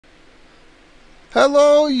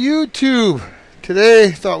Hello YouTube. Today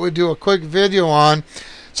I thought we'd do a quick video on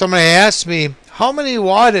somebody asked me, how many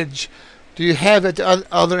wattage do you have at the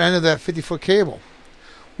other end of that 50-foot cable?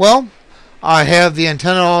 Well, I have the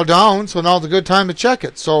antenna all down, so now's a good time to check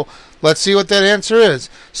it. So let's see what that answer is.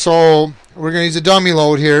 So we're going to use a dummy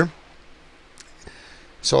load here.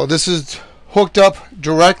 So this is hooked up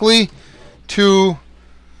directly to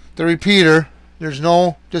the repeater. There's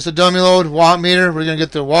no, just a dummy load, watt meter. We're going to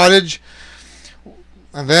get the wattage.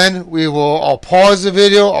 And then I'll pause the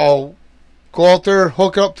video, I'll go out there,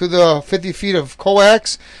 hook up to the 50 feet of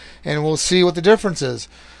coax, and we'll see what the difference is.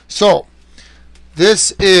 So,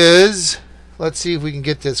 this is, let's see if we can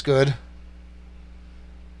get this good.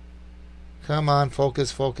 Come on,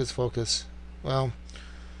 focus, focus, focus. Well,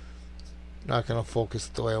 not going to focus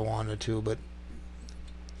the way I wanted to, but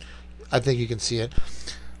I think you can see it.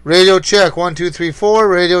 Radio check, 1, 2, 3, 4.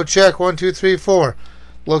 Radio check, 1, 2, 3, 4.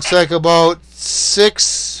 Looks like about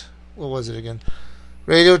 6. What was it again?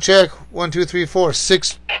 Radio check 1, 2, 3, 4.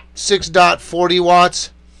 6.40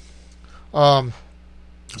 watts.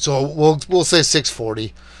 So we'll say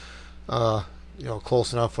 640.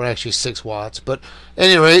 Close enough for actually 6 watts. But at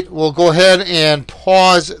any rate, we'll go ahead and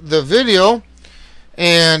pause the video,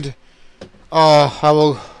 and I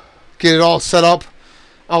will get it all set up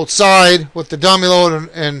outside with the dummy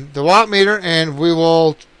load and the watt meter, and we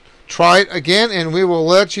will try it again, and we will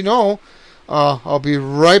let you know. I'll be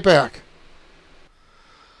right back.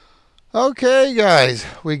 Okay, guys,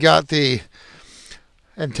 we got the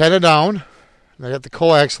antenna down. I got the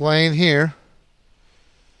coax laying here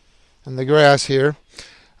in the grass here.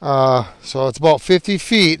 So it's about 50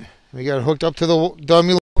 feet. We got it hooked up to the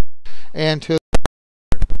dummy and to.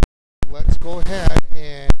 Let's go ahead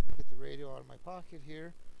and get the radio out of my pocket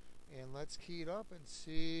here, and let's key it up and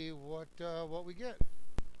see what we get.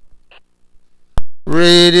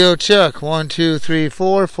 Radio check 1, 2, 3,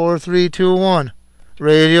 4, 4, 3, 2, 1.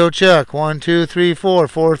 Radio check 1, 2, 3, 4,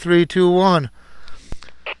 4, 3, 2, 1.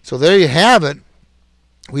 So there you have it.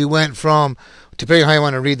 We went from, depending on how you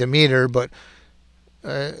want to read the meter, but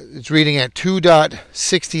it's reading at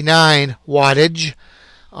 2.69 wattage.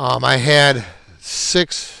 I had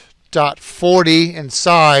 6.40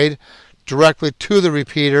 inside directly to the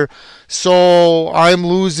repeater, so I'm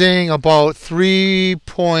losing about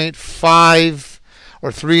 3.5 or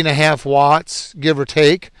 3.5 watts, give or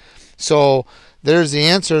take. So there's the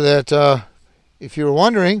answer that if you were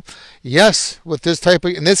wondering, yes, with this type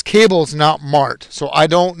of, and this cable is not marked, so I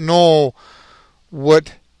don't know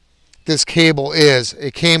what this cable is.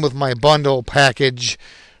 It came with my bundle package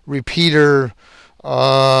repeater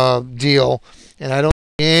deal, and I don't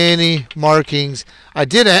see any markings. I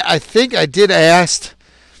thought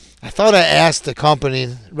I asked the company,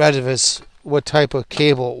 Redvis, what type of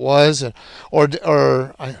cable it was,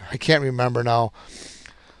 or I can't remember now.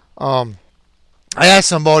 I asked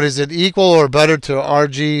them about, is it equal or better to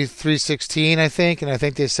RG316, I think, and I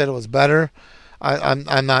think they said it was better.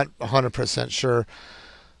 I'm not 100% sure.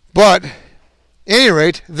 But, at any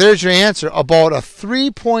rate, there's your answer. About a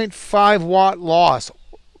 3.5 watt loss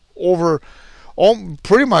over,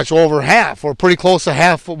 pretty much over half, or pretty close to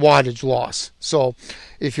half wattage loss. So,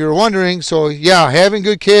 if you're wondering, so yeah, having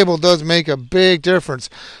good cable does make a big difference.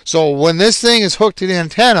 So when this thing is hooked to the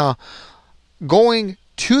antenna, going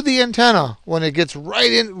to the antenna, when it gets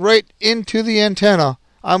right into the antenna,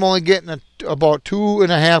 I'm only getting about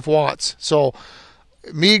 2.5 watts. So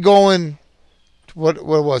me going, what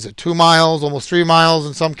was it, 2 miles, almost 3 miles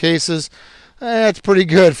in some cases, that's pretty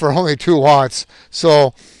good for only 2 watts.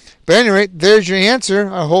 So, but at any rate, there's your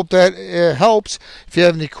answer. I hope that helps. If you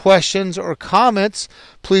have any questions or comments,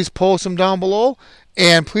 please post them down below,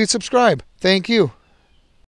 and please subscribe. Thank you.